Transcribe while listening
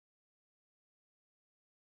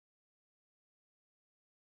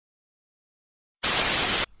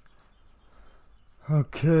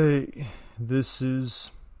Okay, this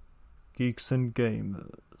is Geeks and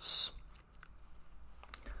Gamers.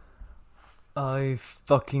 I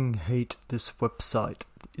fucking hate this website.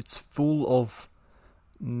 It's full of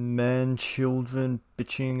children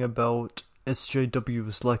bitching about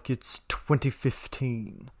SJWs like it's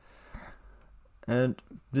 2015. And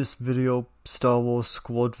this video, Star Wars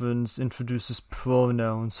Squadrons, introduces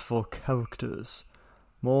pronouns for characters.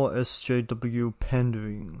 More SJW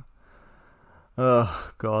pandering.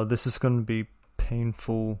 God, this is gonna be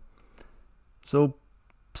painful. So,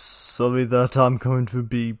 sorry that I'm going to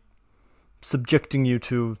be subjecting you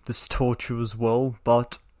to this torture as well,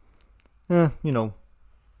 but,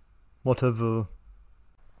 whatever.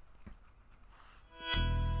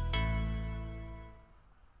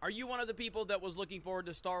 Are you one of the people that was looking forward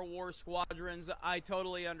to Star Wars Squadrons? I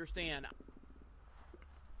totally understand.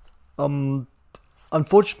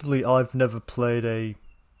 Unfortunately, I've never played a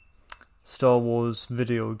Star Wars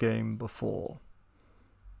video game before.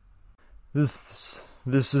 This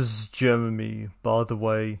is Jeremy, by the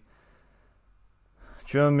way.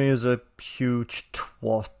 Jeremy is a huge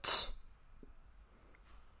twat.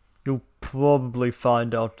 You'll probably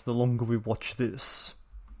find out the longer we watch this.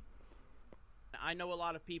 I know a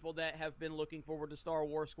lot of people that have been looking forward to Star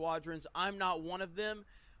Wars Squadrons. I'm not one of them,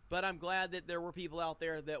 but I'm glad that there were people out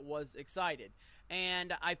there that was excited.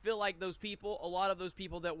 And I feel like a lot of those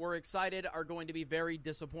people that were excited are going to be very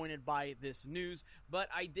disappointed by this news. But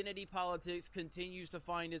identity politics continues to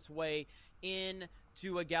find its way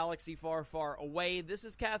into a galaxy far, far away. This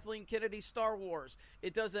is Kathleen Kennedy's Star Wars.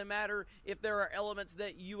 It doesn't matter if there are elements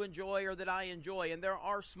that you enjoy or that I enjoy, and there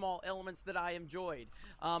are small elements that I enjoyed.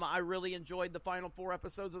 I really enjoyed the final 4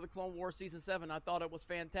 episodes of the Clone Wars Season 7. I thought it was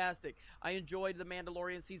fantastic. I enjoyed The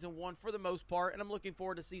Mandalorian Season 1 for the most part, and I'm looking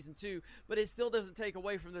forward to Season 2, but it still doesn't take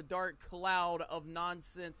away from the dark cloud of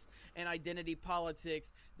nonsense and identity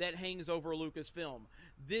politics that hangs over Lucasfilm.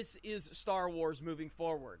 This is Star Wars moving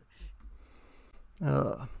forward.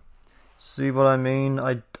 See what I mean?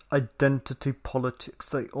 Identity politics.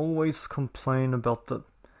 They always complain about the...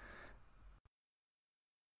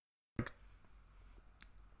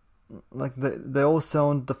 Like, they all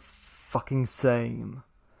sound the fucking same.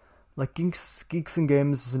 Like, Geeks and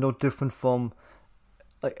Gamers is no different from,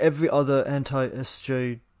 like, every other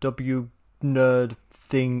anti-SJW nerd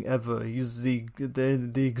thing ever. They're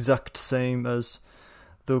the exact same as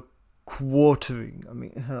the quartering. I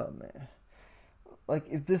mean, oh man. Like,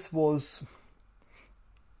 if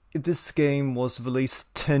this game was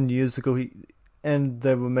released 10 years ago, and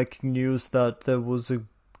they were making news that there was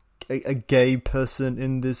a gay person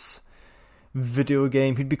in this video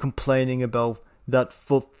game, he'd be complaining about that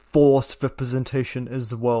forced representation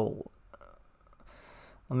as well.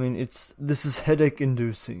 I mean, this is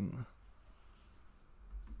headache-inducing.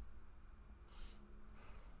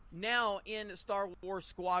 Now, in Star Wars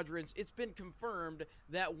Squadrons, it's been confirmed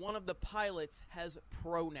that one of the pilots has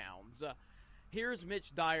pronouns. Here's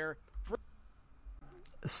Mitch Dyer.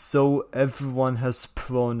 So everyone has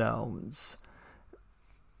pronouns.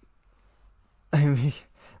 I mean,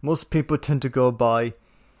 most people tend to go by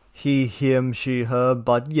he, him, she, her,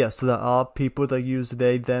 but yes, there are people that use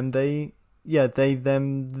they, them, they,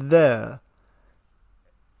 them, there.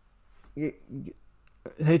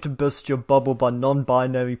 I hate to burst your bubble, but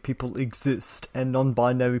non-binary people exist, and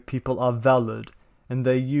non-binary people are valid, and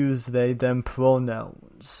they use they, them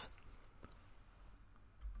pronouns.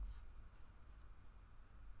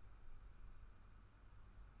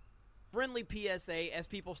 Friendly PSA as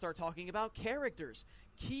people start talking about characters.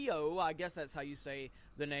 Kyo, I guess that's how you say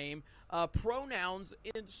the name. Pronouns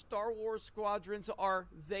in Star Wars Squadrons are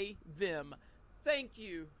they, them. Thank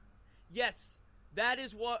you. Yes, that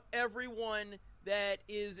is what everyone that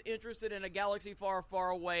is interested in a galaxy far, far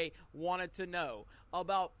away wanted to know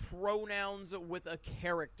about pronouns with a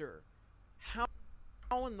character. How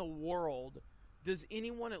in the world does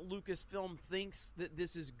anyone at Lucasfilm thinks that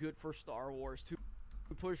this is good for Star Wars to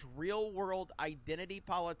push real-world identity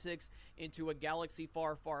politics into a galaxy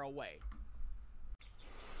far, far away?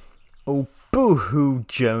 Oh, boo-hoo,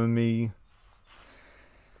 Jeremy.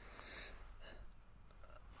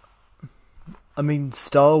 I mean,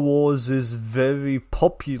 Star Wars is very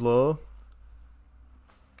popular.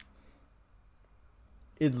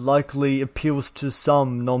 It likely appeals to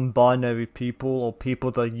some non-binary people or people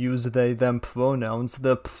that use they, them pronouns.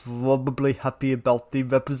 They're probably happy about the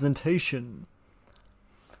representation.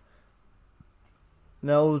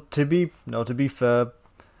 Now, to be fair,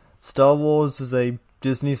 Star Wars is a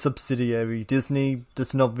Disney subsidiary. Disney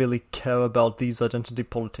does not really care about these identity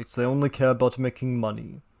politics. They only care about making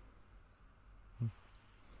money.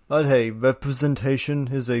 But hey, representation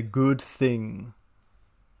is a good thing.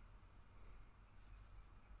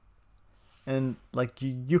 and like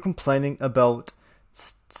you complaining about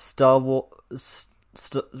Star Wars,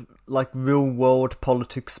 like real world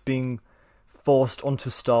politics being forced onto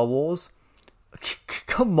Star Wars.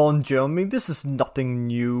 Come on, Jeremy, this is nothing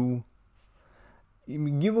new.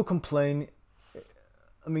 You were complaining.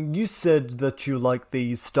 I mean, you said that you like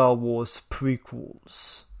the Star Wars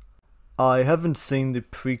prequels. I haven't seen the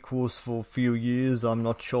prequels for a few years. I'm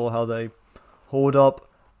not sure how they hold up.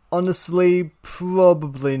 Honestly,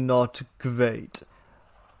 probably not great.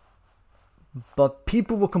 But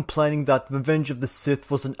people were complaining that Revenge of the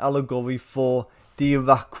Sith was an allegory for the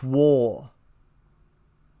Iraq War.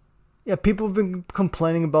 Yeah, people have been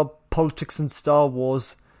complaining about politics in Star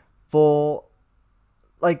Wars for,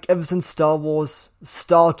 like, ever since Star Wars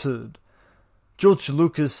started. George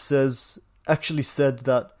Lucas actually said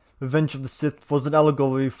that Revenge of the Sith was an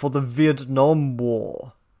allegory for the Vietnam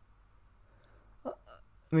War.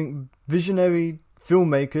 I mean, visionary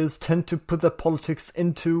filmmakers tend to put their politics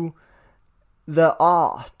into their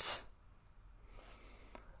art.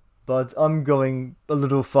 But I'm going a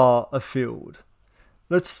little far afield.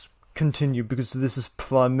 Let's continue, because this is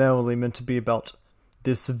primarily meant to be about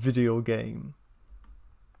this video game.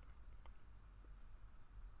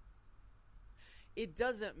 It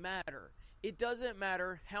doesn't matter. It doesn't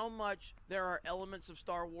matter how much there are elements of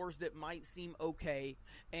Star Wars that might seem okay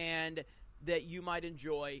and that you might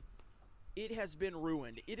enjoy. It has been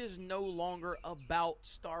ruined. It is no longer about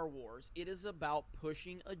Star Wars. It is about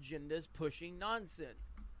pushing agendas, pushing nonsense.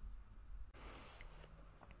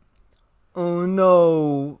 Oh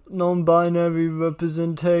no, non-binary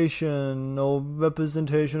representation, or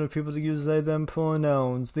representation of people that use they them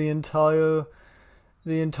pronouns. The entire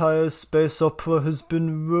space opera has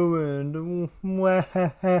been ruined.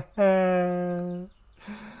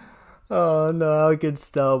 Oh no, how can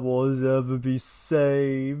Star Wars ever be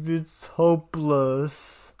saved? It's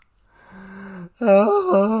hopeless.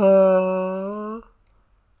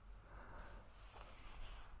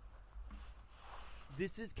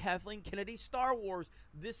 This is Kathleen Kennedy's Star Wars.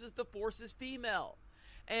 This is the Force is female.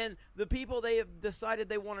 And the people they have decided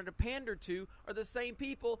they wanted to pander to are the same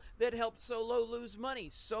people that helped Solo lose money.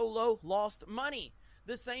 Solo lost money.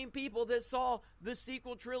 The same people that saw the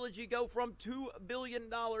sequel trilogy go from $2 billion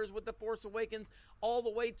with The Force Awakens all the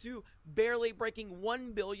way to barely breaking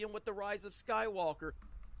 $1 billion with The Rise of Skywalker.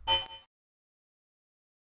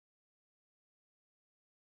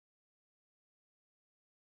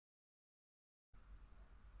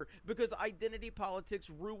 Because identity politics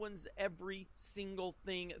ruins every single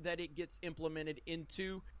thing that it gets implemented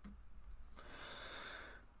into.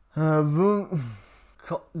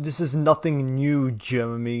 This is nothing new,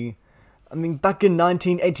 Jeremy. I mean, back in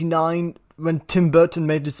 1989, when Tim Burton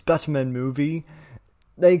made his Batman movie,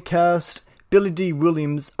 they cast Billy D.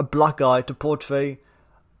 Williams, a black guy, to portray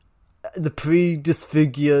the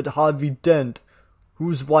pre-disfigured Harvey Dent,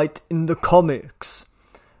 who's white in the comics.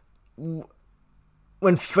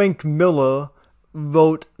 When Frank Miller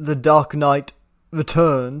wrote The Dark Knight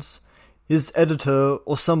Returns, his editor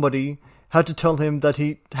or somebody had to tell him that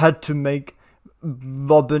he had to make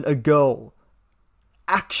Robin a girl.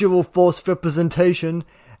 Actual Force representation,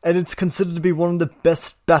 and it's considered to be one of the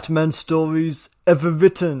best Batman stories ever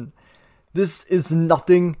written. This is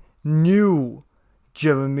nothing new,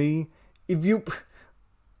 Jeremy. If you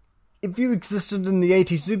existed in the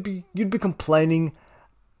 80s, you'd be complaining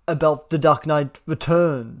about The Dark Knight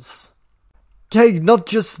Returns. Okay, not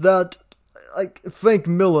just that, like, Frank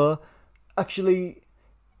Miller actually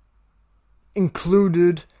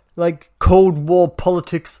included, like, Cold War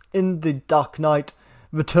politics in The Dark Knight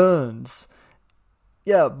Returns.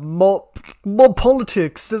 Yeah, more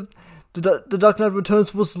politics. The Dark Knight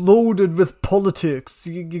Returns was loaded with politics.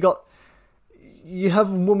 You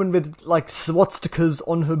have a woman with, like, swastikas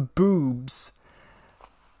on her boobs.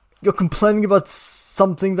 You're complaining about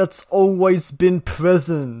something that's always been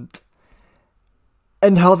present.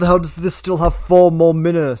 And how the hell does this still have 4 more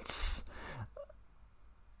minutes?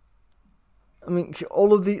 I mean,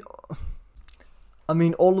 all of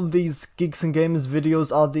these Geeks and Gamers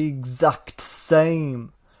videos are the exact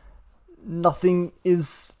same. Not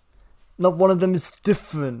one of them is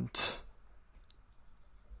different.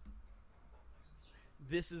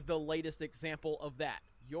 This is the latest example of that.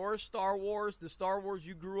 Your Star Wars, the Star Wars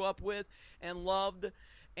you grew up with and loved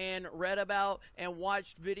and read about and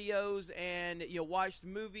watched videos and watched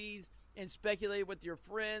movies and speculated with your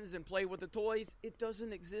friends and played with the toys, it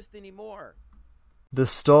doesn't exist anymore. The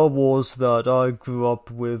Star Wars that I grew up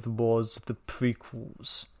with was the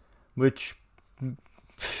prequels, which, I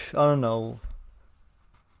don't know.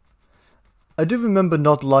 I do remember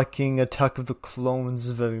not liking Attack of the Clones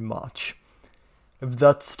very much. if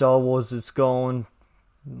that Star Wars is gone,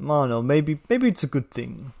 I don't know, maybe it's a good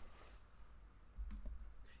thing.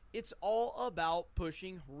 It's all about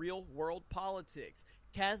pushing real-world politics.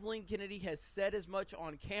 Kathleen Kennedy has said as much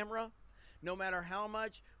on camera. No matter how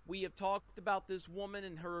much we have talked about this woman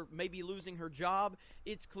and her maybe losing her job,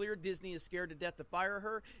 it's clear Disney is scared to death to fire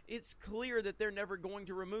her. It's clear that they're never going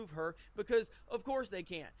to remove her because, of course, they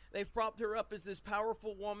can't. They've propped her up as this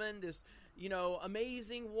powerful woman, this,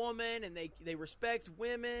 amazing woman, and they respect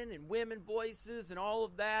women and women voices and all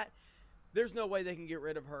of that. There's no way they can get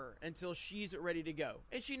rid of her until she's ready to go.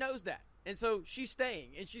 And she knows that. And so she's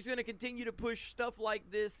staying, and she's going to continue to push stuff like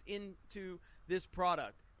this into this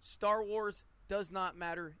product. Star Wars does not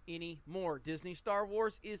matter anymore. Disney Star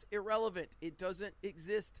Wars is irrelevant. It doesn't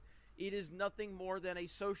exist. It is nothing more than a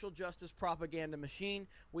social justice propaganda machine.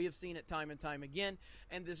 We have seen it time and time again,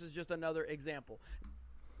 and this is just another example.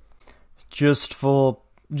 Just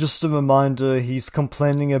a reminder, he's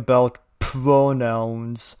complaining about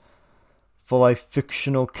pronouns for a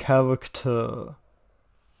fictional character.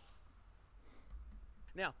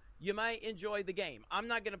 You might enjoy the game. I'm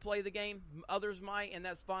not going to play the game. Others might, and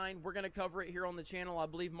that's fine. We're going to cover it here on the channel. I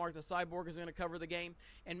believe Mark the Cyborg is going to cover the game.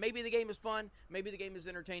 And maybe the game is fun. Maybe the game is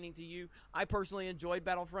entertaining to you. I personally enjoyed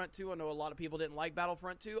Battlefront 2. I know a lot of people didn't like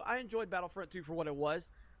Battlefront 2. I enjoyed Battlefront 2 for what it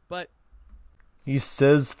was. But he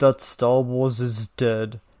says that Star Wars is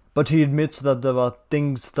dead, but he admits that there are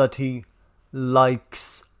things that he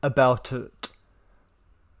likes about it.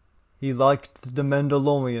 He liked The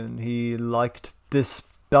Mandalorian. He liked this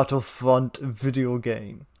Battlefront video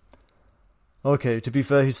game. Okay, to be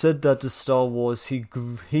fair, he said that the Star Wars he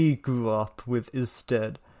grew up with is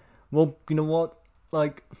dead. Well, you know what?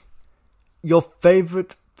 Like, your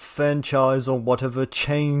favorite franchise or whatever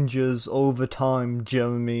changes over time,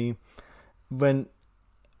 Jeremy, when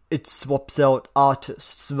it swaps out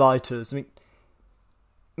artists, writers. I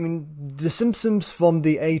mean, The Simpsons from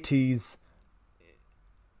the 80s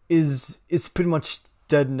is pretty much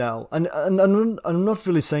dead now, and I'm not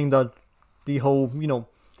really saying that the whole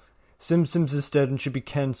Simpsons is dead and should be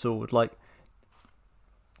cancelled. Like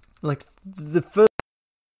the first,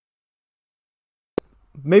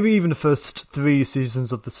 maybe even the first 3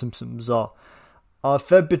 seasons of The Simpsons are a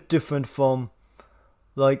fair bit different from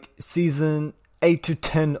like season 8 to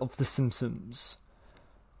 10 of The Simpsons.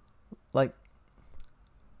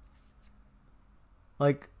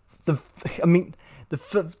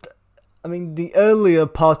 The earlier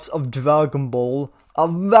parts of Dragon Ball are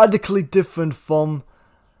radically different from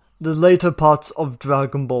the later parts of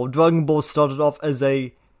Dragon Ball. Dragon Ball started off as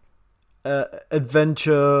a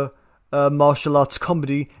adventure martial arts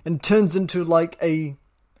comedy and turns into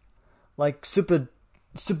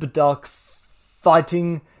super dark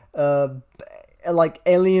fighting, like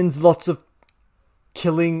aliens, lots of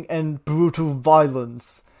killing and brutal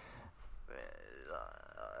violence.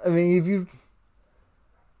 I mean,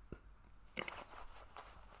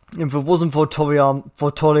 if it wasn't for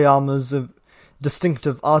Toriyama's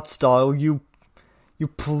distinctive art style, you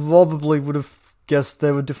probably would have guessed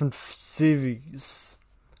they were different series.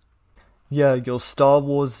 Yeah, your Star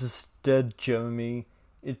Wars is dead, Jeremy.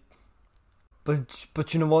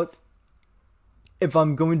 But you know what? If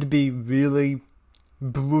I'm going to be really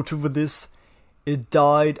brutal with this, it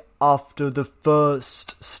died after the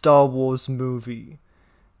first Star Wars movie.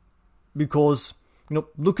 Because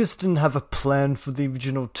Lucas didn't have a plan for the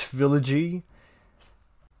original trilogy,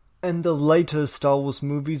 and the later Star Wars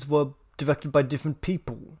movies were directed by different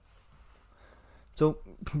people. So,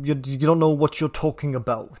 you don't know what you're talking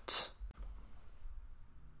about.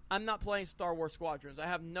 I'm not playing Star Wars Squadrons. I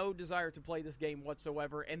have no desire to play this game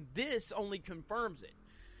whatsoever, and this only confirms it.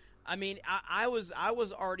 I mean, I was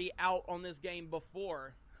already out on this game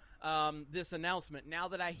before this announcement. Now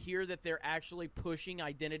that I hear that they're actually pushing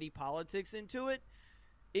identity politics into it,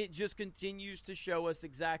 it just continues to show us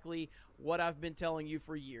exactly what I've been telling you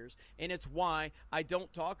for years. And it's why I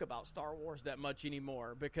don't talk about Star Wars that much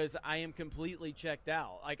anymore, because I am completely checked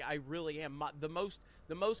out. Like, I really am. The most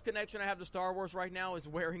connection I have to Star Wars right now is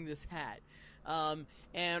wearing this hat.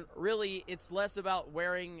 And really, it's less about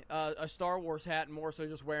wearing a Star Wars hat and more so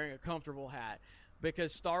just wearing a comfortable hat.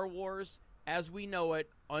 Because Star Wars, as we know it,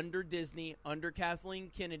 under Disney, under Kathleen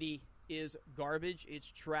Kennedy, is garbage, it's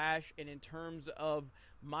trash, and in terms of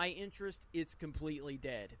my interest, it's completely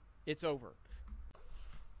dead. It's over.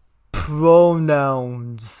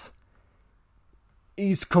 Pronouns.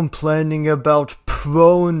 He's complaining about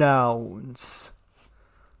pronouns.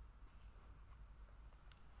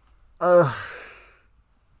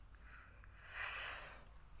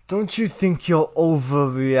 Don't you think you're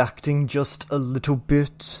overreacting just a little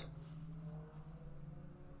bit?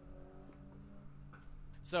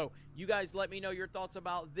 So, you guys let me know your thoughts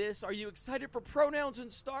about this. Are you excited for pronouns in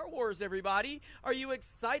Star Wars, everybody? Are you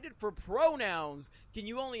excited for pronouns? Can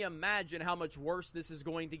you only imagine how much worse this is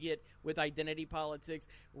going to get with identity politics,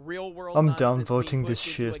 real world I'm nonsense downvoting being this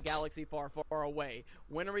pushed into a shit. galaxy far, far away?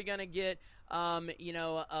 When are we going to get,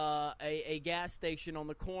 a gas station on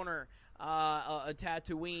the corner, a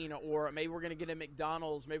Tatooine, or maybe we're going to get a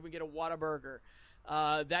McDonald's, maybe we get a Whataburger?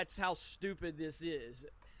 That's how stupid this is.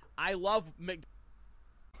 I love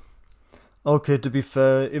Okay, to be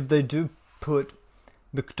fair, if they do put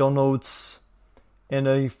McDonald's in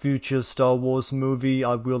a future Star Wars movie,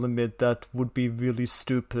 I will admit that would be really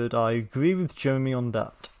stupid. I agree with Jeremy on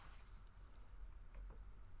that.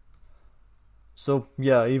 So,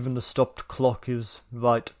 yeah, even the stopped clock is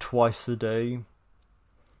right twice a day.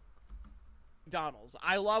 McDonald's.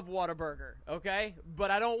 I love Whataburger, okay? But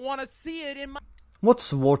I don't want to see it in my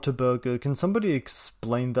What's Whataburger? Can somebody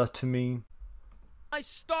explain that to me?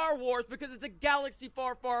 Star Wars because it's a galaxy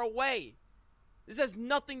far, far away. This has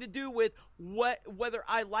nothing to do with whether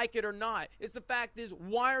I like it or not. It's the fact is,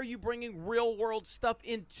 why are you bringing real world stuff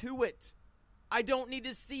into it? I don't need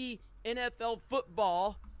to see NFL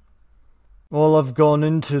football. Well, I've gone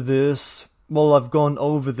over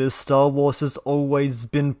this. Star Wars has always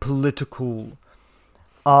been political.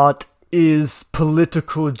 Art is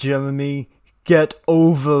political, Jeremy. Get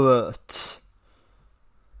over it.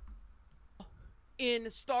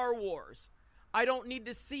 In Star Wars, I don't need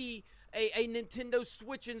to see a Nintendo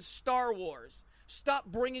Switch in Star Wars. Stop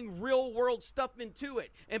bringing real world stuff into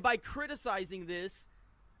it. And by criticizing this,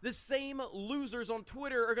 the same losers on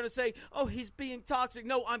Twitter are going to say, oh, he's being toxic.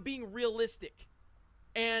 No, I'm being realistic.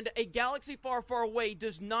 And a galaxy far, far away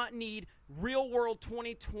does not need real world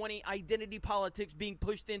 2020 identity politics being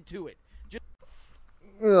pushed into it.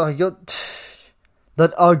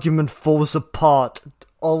 That argument falls apart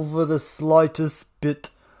over the slightest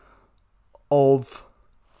bit of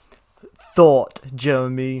thought,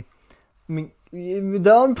 Jeremy. I mean,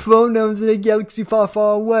 there aren't pronouns in a galaxy far,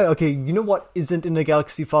 far away. Okay, you know what isn't in a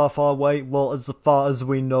galaxy far, far away? Well, as far as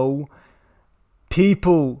we know,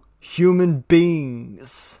 people, human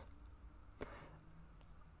beings.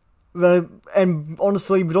 And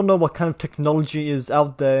honestly, we don't know what kind of technology is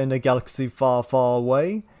out there in a galaxy far, far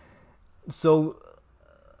away. So,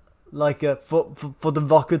 like, for the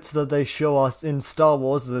rockets that they show us in Star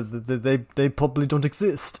Wars, they probably don't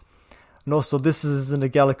exist. And also, this is in a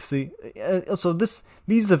galaxy. Also,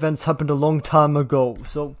 these events happened a long time ago.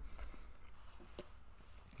 So,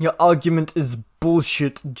 your argument is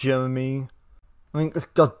bullshit, Jeremy. I mean,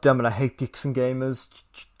 god damn it, I hate Geeks and Gamers.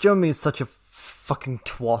 Jeremy is such a fucking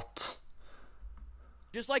twat.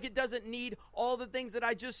 Just like it doesn't need all the things that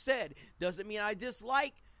I just said. Doesn't mean I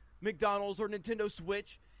dislike McDonald's or Nintendo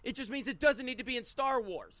Switch. It just means it doesn't need to be in Star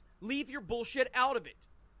Wars. Leave your bullshit out of it.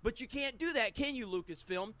 But you can't do that, can you,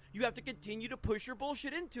 Lucasfilm? You have to continue to push your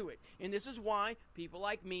bullshit into it. And this is why people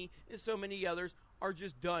like me and so many others are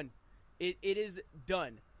just done. It is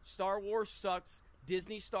done. Star Wars sucks.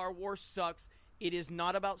 Disney Star Wars sucks. It is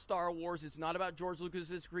not about Star Wars. It's not about George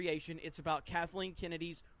Lucas's creation. It's about Kathleen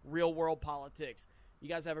Kennedy's real-world politics. You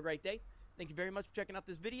guys have a great day. Thank you very much for checking out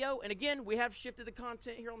this video. And again, we have shifted the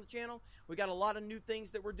content here on the channel. We got a lot of new things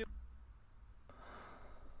that we're doing.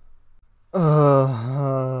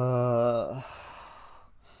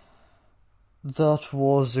 That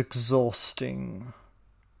was exhausting.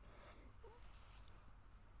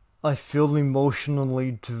 I feel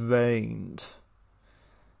emotionally drained.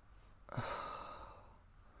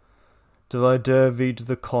 Do I dare read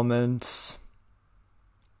the comments?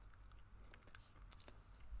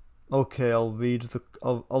 Okay, I'll read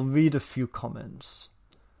a few comments.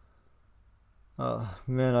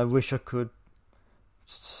 Man, I wish I could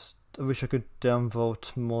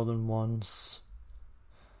downvote more than once.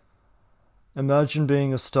 Imagine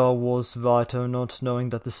being a Star Wars writer not knowing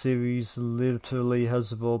that the series literally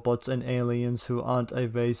has robots and aliens who aren't a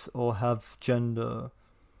race or have gender.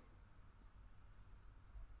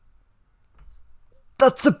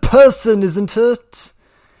 That's a person, isn't it?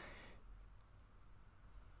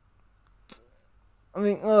 I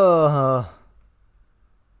mean,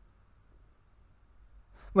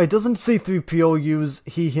 Wait, doesn't C-3PO use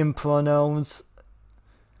he/him pronouns?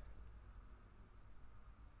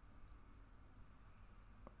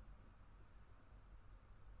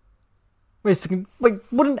 Wait a second, wait,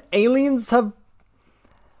 wouldn't aliens have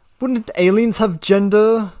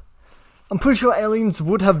gender? I'm pretty sure aliens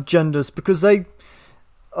would have genders, because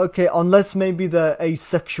okay, unless maybe they're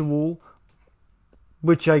asexual,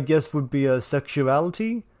 which I guess would be a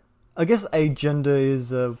sexuality. I guess agender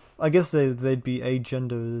is I guess they'd be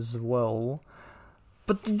agender as well.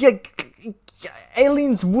 But yeah,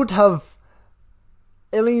 aliens would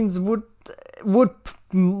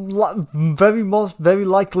very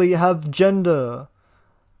likely have gender.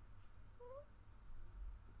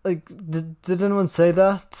 Like, did anyone say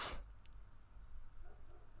that?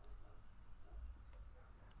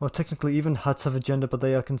 Well, technically, even hats have a gender, but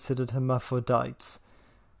they are considered hermaphrodites.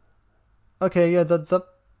 Okay, yeah,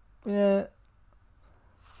 yeah.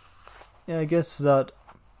 Yeah, I guess that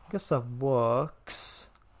works.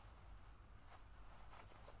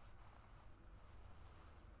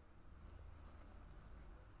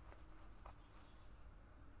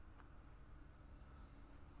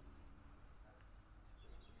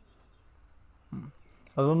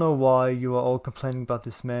 I don't know why you are all complaining about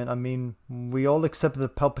this man. I mean, we all accept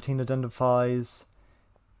that Palpatine identifies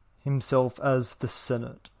himself as the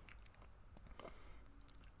Senate.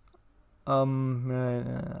 I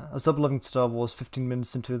stopped loving Star Wars 15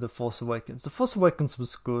 minutes into The Force Awakens. The Force Awakens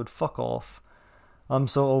was good. Fuck off. I'm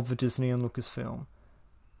so over Disney and Lucasfilm.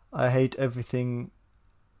 I hate everything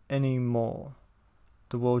anymore.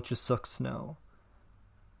 The world just sucks now.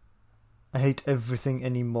 I hate everything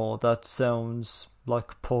anymore. That sounds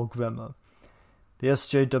like poor grammar. The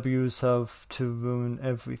SJWs have to ruin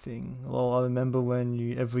everything. Well, I remember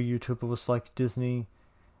when every YouTuber was like, Disney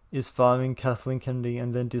is firing Kathleen Kennedy,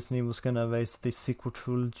 and then Disney was gonna erase the sequel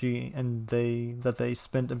trilogy and that they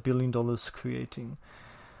spent $1 billion creating.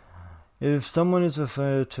 If someone is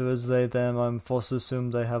referred to as they, them, I'm forced to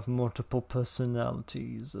assume they have multiple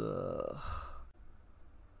personalities.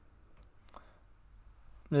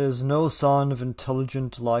 There's no sign of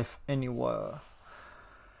intelligent life anywhere.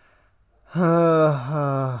 I'm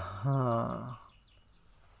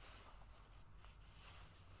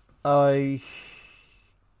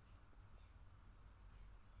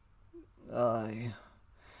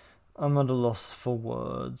at a loss for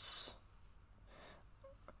words.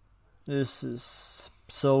 This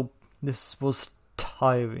was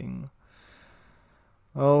tiring.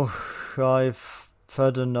 Oh, I've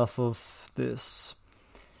had enough of this.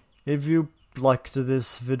 If you liked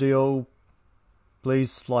this video,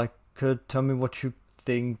 please like it, tell me what you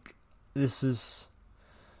think. This is...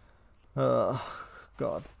 God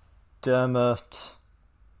damn it.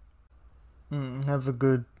 Have a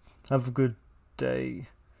good day.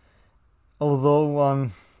 Although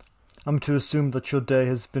I'm to assume that your day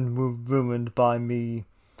has been ruined by me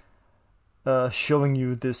showing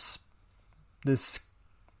you this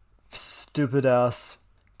stupid ass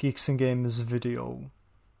Geeks and Gamers video.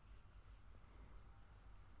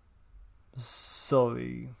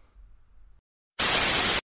 Sorry.